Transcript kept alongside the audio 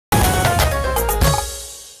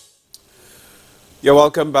You're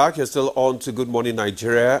welcome back. You're still on to Good Morning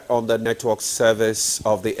Nigeria on the network service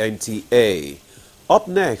of the NTA. Up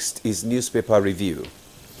next is newspaper review.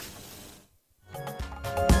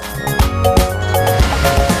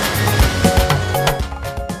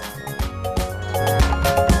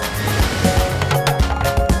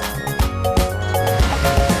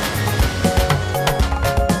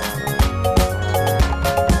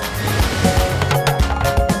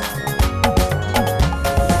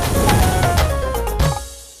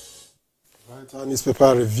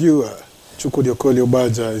 Newspaper reviewer Chukwudi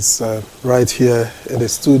Abuja is right here in the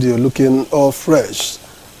studio looking all fresh.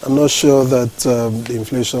 I'm not sure that the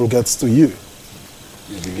inflation gets to you.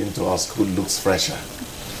 You begin to ask who looks fresher.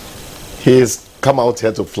 He's come out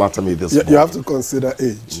here to flatter me this morning. You have to consider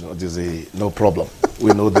age. No problem.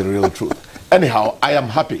 We know the real truth. Anyhow, I am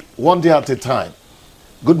happy. One day at a time.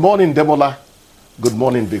 Good morning, Demola. Good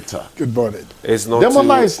morning, Victor. Good morning.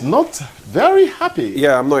 Demola is not very happy.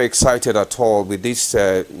 Yeah, I'm not excited at all with this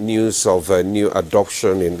news of new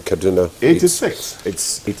adoption in Kaduna. 86.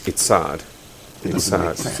 It's sad. It's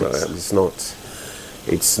sad.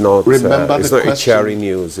 It's not a cheery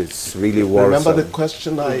news. It's really worrisome. Remember the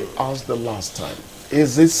question I asked the last time.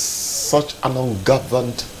 Is this such an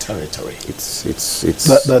ungoverned territory? It's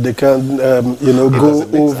that they can go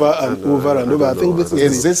over and over and over. I think this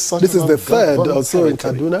is the third also in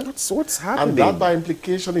Kaduna. That's what's happening. And that by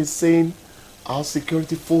implication is saying, our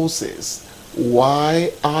security forces,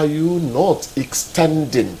 why are you not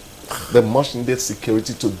extending the much needed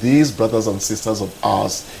security to these brothers and sisters of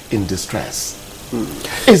ours in distress?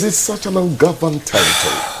 Is it such an ungoverned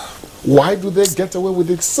territory? Why do they get away with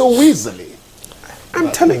it so easily? I'm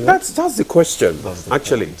telling you, that's the question.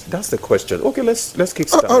 That's the question. Okay, let's kick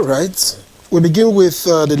start. All right. We begin with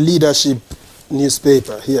the leadership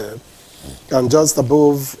newspaper here. And just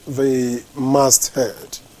above the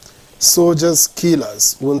masthead, soldiers,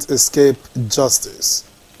 killers won't escape justice,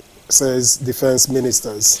 says defense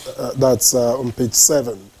ministers. That's on page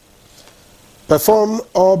 7. Perform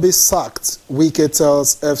or be sacked, Wike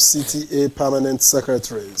tells FCTA permanent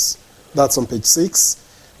secretaries. That's on page 6.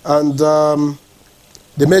 And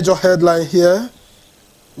the major headline here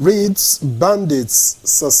reads, bandits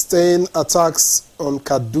sustain attacks on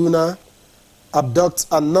Kaduna, abduct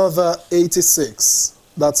another 86.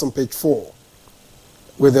 That's on page 4.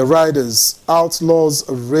 With the riders, outlaws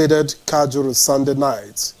raided Kajuru Sunday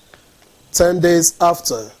night. 10 days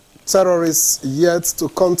after, terrorists yet to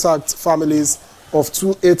contact families of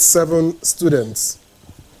 287 students.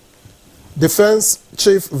 Defense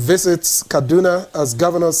chief visits Kaduna as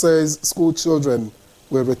governor says school children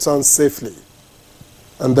will return safely.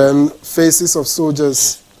 And then faces of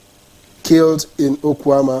soldiers killed in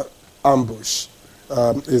Okwama ambush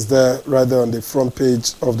is there right there on the front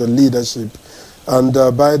page of the leadership. And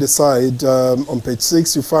by the side, on page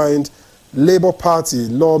 6, you find Labour Party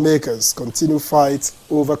lawmakers continue fight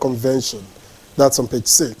over convention. That's on page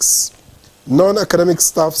 6. Non-academic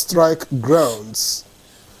staff strike grounds.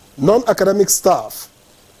 Non-academic staff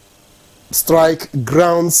strike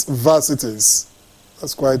grounds varsities.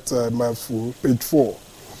 That's quite a mouthful. Page 4.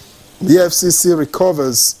 The FCC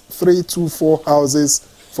recovers 324 houses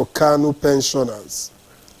for Kanu pensioners.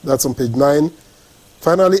 That's on page 9.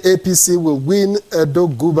 Finally, APC will win Edo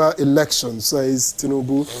Guba election, says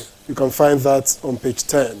Tinubu. You can find that on page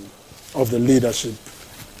 10 of the leadership.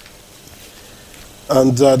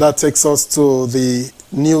 And that takes us to the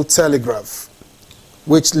New Telegraph,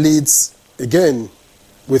 which leads again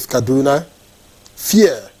with Kaduna.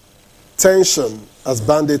 Fear, tension as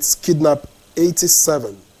bandits kidnap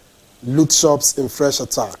 87, loot shops in fresh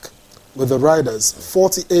attack, with the riders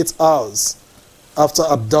 48 hours after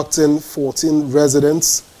abducting 14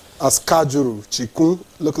 residents as Kajuru, Chikun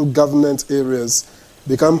local government areas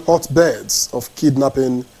become hotbeds of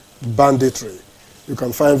kidnapping banditry. You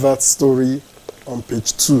can find that story on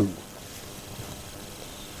page 2.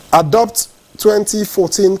 Adopt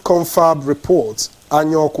 2014 confab report,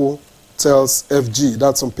 Anyoko tells FG.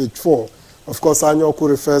 That's on page 4. Of course, Anyoko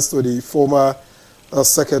refers to the former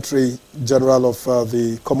Secretary General of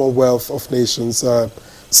the Commonwealth of Nations.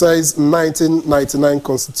 Says 1999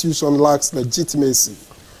 Constitution lacks legitimacy.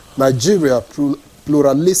 Nigeria,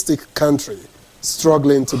 pluralistic country,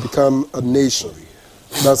 struggling to become a nation.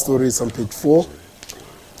 That story is on page 4.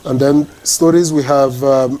 And then stories we have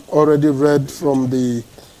already read from the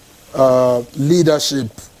leadership.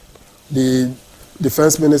 The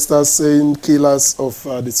defense minister saying killers of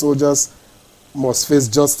the soldiers must face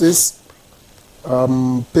justice.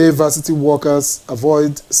 Pay varsity workers,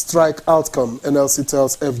 avoid strike outcome, NLC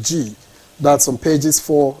tells FG. That's on pages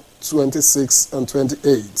 4, 26, and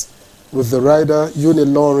 28. With the rider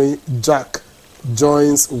Unilori Jack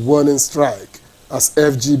joins warning strike as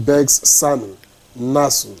FG begs SANU,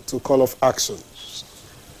 NASU to call off action.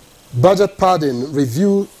 Budget padding,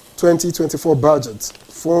 review 2024 budget,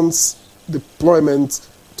 funds deployment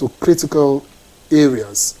to critical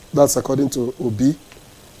areas. That's according to Obi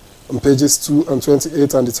on pages 2 and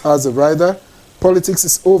 28, and it has a rider. Politics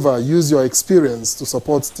is over. Use your experience to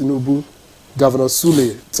support Tinubu. Governor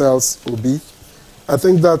Sule tells Obi. I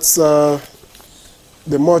think that's the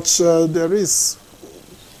much there is.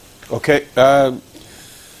 Okay.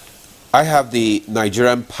 I have the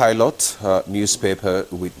Nigerian Pilot newspaper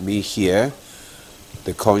with me here,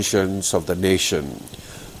 the conscience of the nation.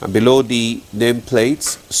 And below the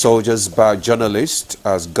nameplates, soldiers bar journalists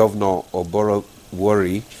as Governor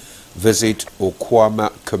Oborowori visit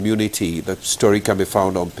Okwama community. The story can be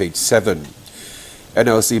found on page 7.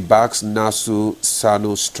 NLC backs NASU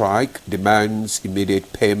SANU strike, demands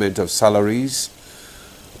immediate payment of salaries.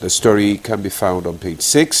 The story can be found on page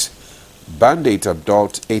 6. Bandits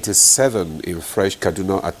abduct 87 in fresh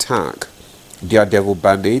Kaduna attack. Daredevil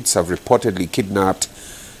bandits have reportedly kidnapped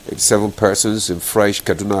 87 persons in fresh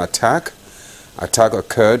Kaduna attack. Attack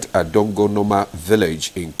occurred at Dongonoma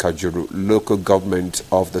village in Kajuru, local government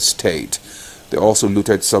of the state. They also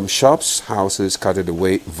looted some shops, houses, carted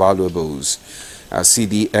away valuables.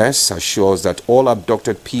 CDS assures that all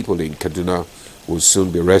abducted people in Kaduna will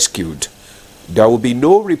soon be rescued. There will be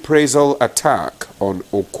no reprisal attack on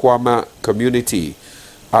Okwama community,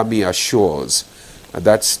 Army assures. And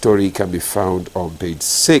that story can be found on page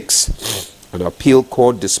 6. An appeal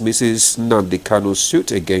court dismisses Nnamdi Kanu's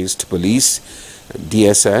suit against police and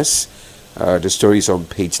DSS. The story is on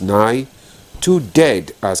page 9. 2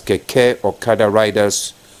 dead as Keke Okada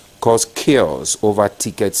riders cause chaos over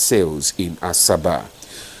ticket sales in Asaba.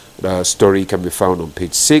 The story can be found on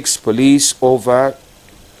page 6.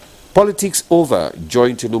 Politics over.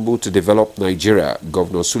 Join Tinubu to develop Nigeria.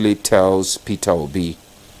 Governor Sule tells Peter Obi.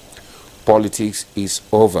 Politics is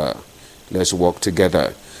over. Let's work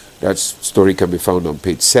together. That story can be found on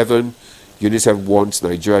page 7. UNICEF wants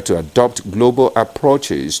Nigeria to adopt global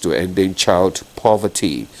approaches to ending child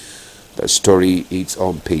poverty. The story is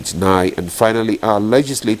on page 9. And finally, our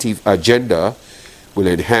legislative agenda will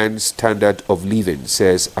enhance standard of living,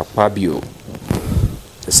 says Akpabio,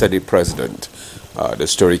 the Senate President. The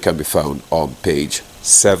story can be found on page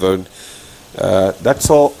 7. That's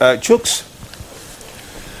all. Chooks?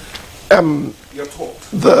 Your talk.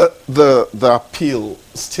 The appeal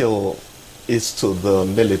still is to the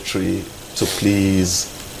military to please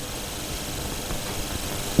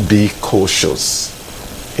be cautious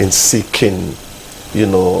in seeking,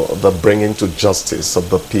 the bringing to justice of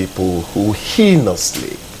the people who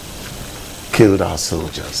heinously killed our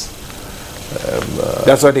soldiers.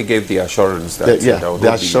 That's why they gave the assurance that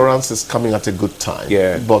the assurance is coming at a good time.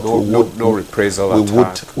 Yeah, but no reprisal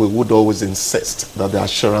attack. We would always insist that the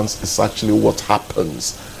assurance is actually what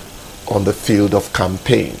happens on the field of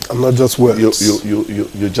campaign, and not just words.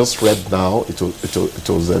 You just read now. It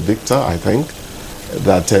was Victor, I think,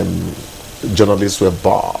 that journalists were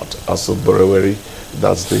barred. Also, Boroweri,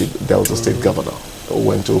 that's the Delta State governor,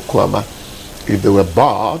 went to Okwama. If they were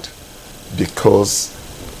barred because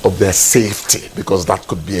of their safety, because that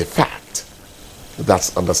could be a fact,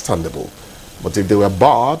 that's understandable. But if they were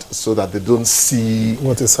barred so that they don't see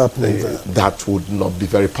what is happening there, that would not be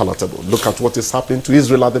very palatable. Look at what is happening to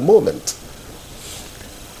Israel at the moment.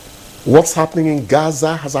 What's happening in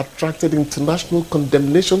Gaza has attracted international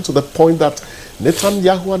condemnation to the point that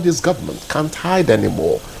Netanyahu and his government can't hide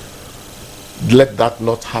anymore. Let that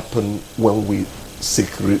not happen when we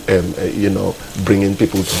seek, bringing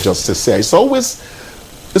people to justice. It's always,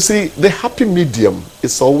 you see, the happy medium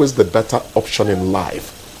is always the better option in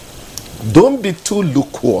life. Don't be too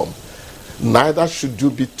lukewarm. Neither should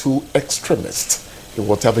you be too extremist in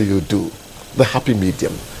whatever you do. The happy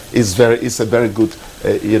medium is a very good,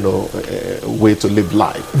 way to live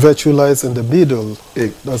life. Virtue lies in the middle.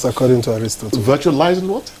 That's according to Aristotle. Virtue lies in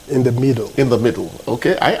what? In the middle. In the middle.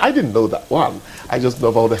 Okay, I didn't know that one. I just know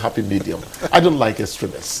about the happy medium. I don't like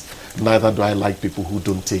extremists. Neither do I like people who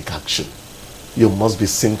don't take action. You must be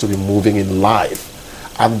seen to be moving in life.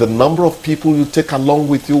 And the number of people you take along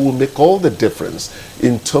with you will make all the difference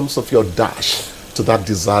in terms of your dash to that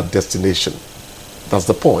desired destination. That's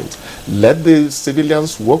the point. Let the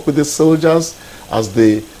civilians work with the soldiers as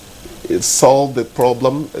they solve the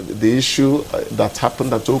problem, the issue that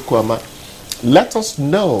happened at Okwama. Let us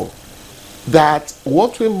know that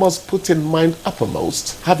what we must put in mind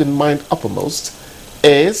uppermost, have in mind uppermost,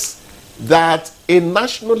 is that a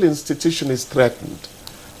national institution is threatened.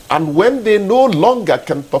 And when they no longer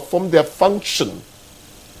can perform their function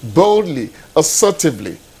boldly,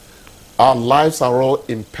 assertively, our lives are all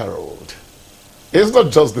imperiled. It's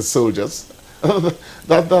not just the soldiers.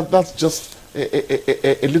 That's just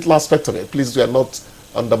a little aspect of it. Please, we are not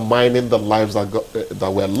undermining the lives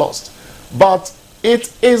that were lost. But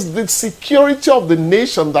it is the security of the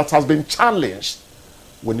nation that has been challenged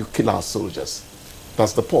when you kill our soldiers.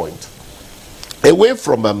 That's the point. Away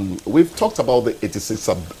from, we've talked about the 86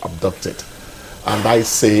 abducted. And I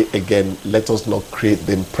say again, let us not create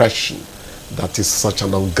the impression that is such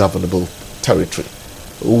an ungovernable territory.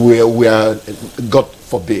 We are, God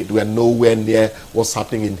forbid, we are nowhere near what's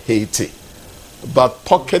happening in Haiti. But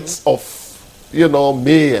pockets of, you know,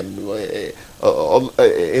 mayhem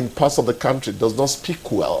in parts of the country does not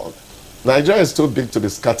speak well. Nigeria is too big to be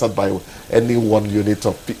scattered by any one unit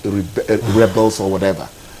of rebels or whatever.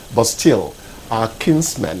 But still, our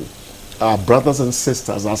kinsmen, our brothers and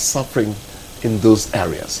sisters are suffering in those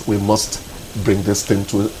areas. We must bring this thing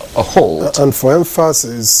to a halt. And for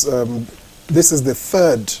emphasis, this is the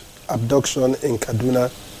third abduction in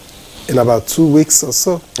Kaduna in about 2 weeks or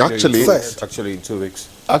so. Actually, actually in 2 weeks.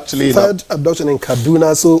 Actually, third abduction in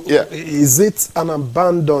Kaduna. So yeah. Is it an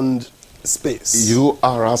abandoned space? You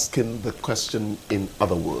are asking the question in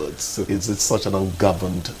other words. Is it such an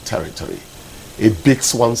ungoverned territory? It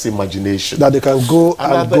beats one's imagination. That they can go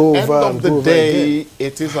and go over and go over at the end of the day, again.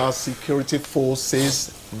 it is our security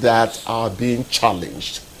forces that are being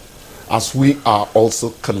challenged, as we are also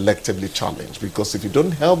collectively challenged. Because if you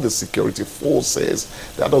don't help the security forces,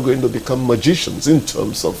 they are not going to become magicians in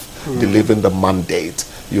terms of delivering the mandate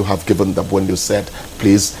you have given them when you said,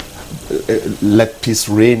 please let peace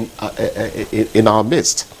reign in our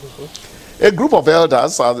midst. A group of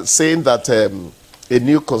elders are saying that a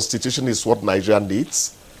new constitution is what Nigeria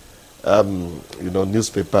needs. You know,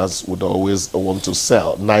 newspapers would always want to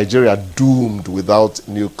sell Nigeria doomed without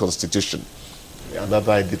new constitution.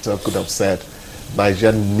 Another editor could have said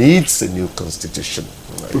Nigeria needs a new constitution.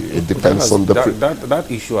 It depends on the... That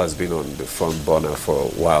issue has been on the front burner for a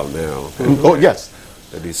while now. Oh, yes.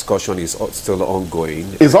 The discussion is still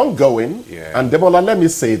ongoing. It's ongoing. Yeah. And Debola, let me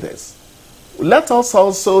say this. Let us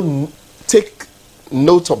also take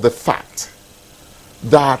note of the fact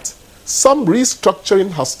that some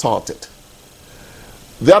restructuring has started.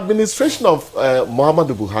 The administration of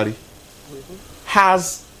Muhammadu Buhari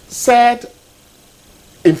has said,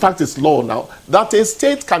 in fact it's law now, that a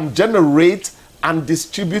state can generate and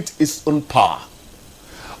distribute its own power.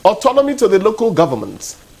 Autonomy to the local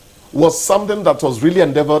governments was something that was really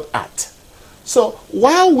endeavored at. So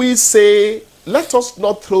while we say, let us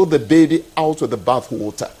not throw the baby out with the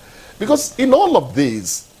bathwater, because in all of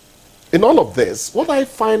this, what I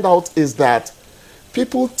find out is that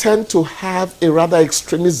people tend to have a rather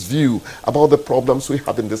extremist view about the problems we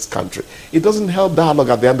have in this country. It doesn't help dialogue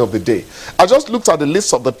at the end of the day. I just looked at the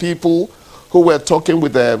list of the people who were talking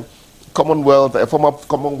with the Commonwealth, former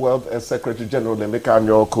Commonwealth Secretary General Emeka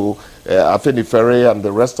Anyaoku, Afeni Ferre, and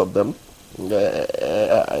the rest of them.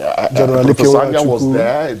 General Professor Anya was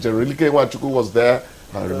there. General Nwachukwu was there.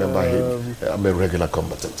 I remember him. I'm a regular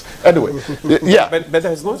combatant. Anyway, yeah. But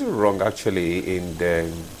there's nothing wrong, actually, in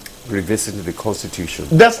revisiting the Constitution.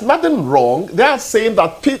 There's nothing wrong. They are saying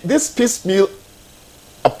that this piecemeal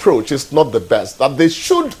approach is not the best, that they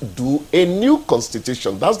should do a new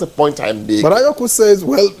constitution. That's the point I'm making. But Ayoku says,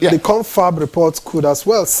 well, the confab report could as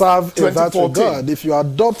well serve in that regard. If you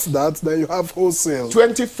adopt that, then you have wholesale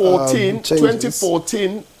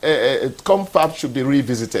 2014 confab should be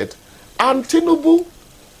revisited. And Tinubu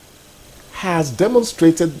has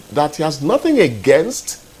demonstrated that he has nothing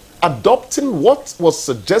against adopting what was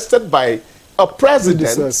suggested by a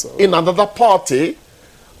president in another party.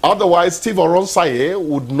 Otherwise, Steve Oronsaye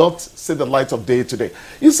would not see the light of day today.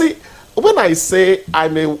 You see, when I say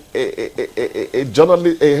I'm a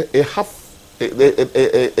journalist,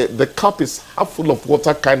 the cup is half full of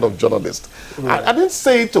water kind of journalist, I didn't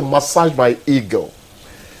say it to massage my ego.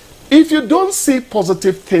 If you don't see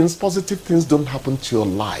positive things don't happen to your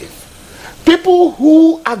life. People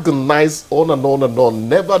who agonize on and on and on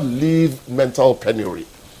never leave mental penury.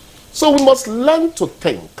 So we must learn to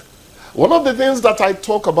think. One of the things that I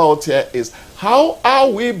talk about here is, how are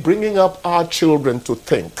we bringing up our children to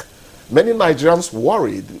think? Many Nigerians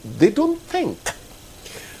worried, they don't think.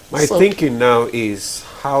 My thinking now is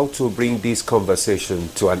how to bring this conversation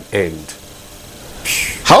to an end.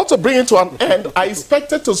 How to bring it to an end? I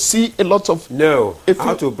expected to see a lot of... No, If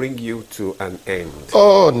how you- to bring you to an end.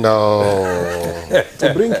 Oh, no.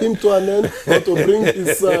 To bring him to an end, or to bring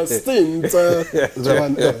his stint to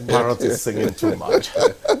an end. Parrot is singing too much.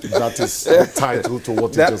 That is the title to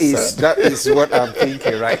what you just said. That is what I'm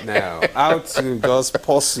thinking right now. How to just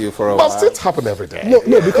pause you for a Must while. it happen every day?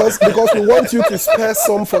 No, because we want you to spare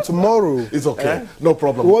some for tomorrow. It's okay. No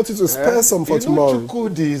problem. We want you to spare some for tomorrow.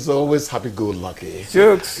 Chukwudi is always happy-go-lucky.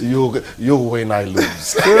 Jokes. You win, I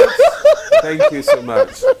lose. Thank you so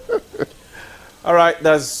much. All right,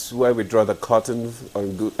 that's where we draw the curtain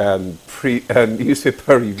on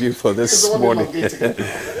newspaper review for this morning.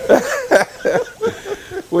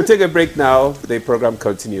 We'll take a break now. The program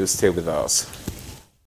continues. Stay with us.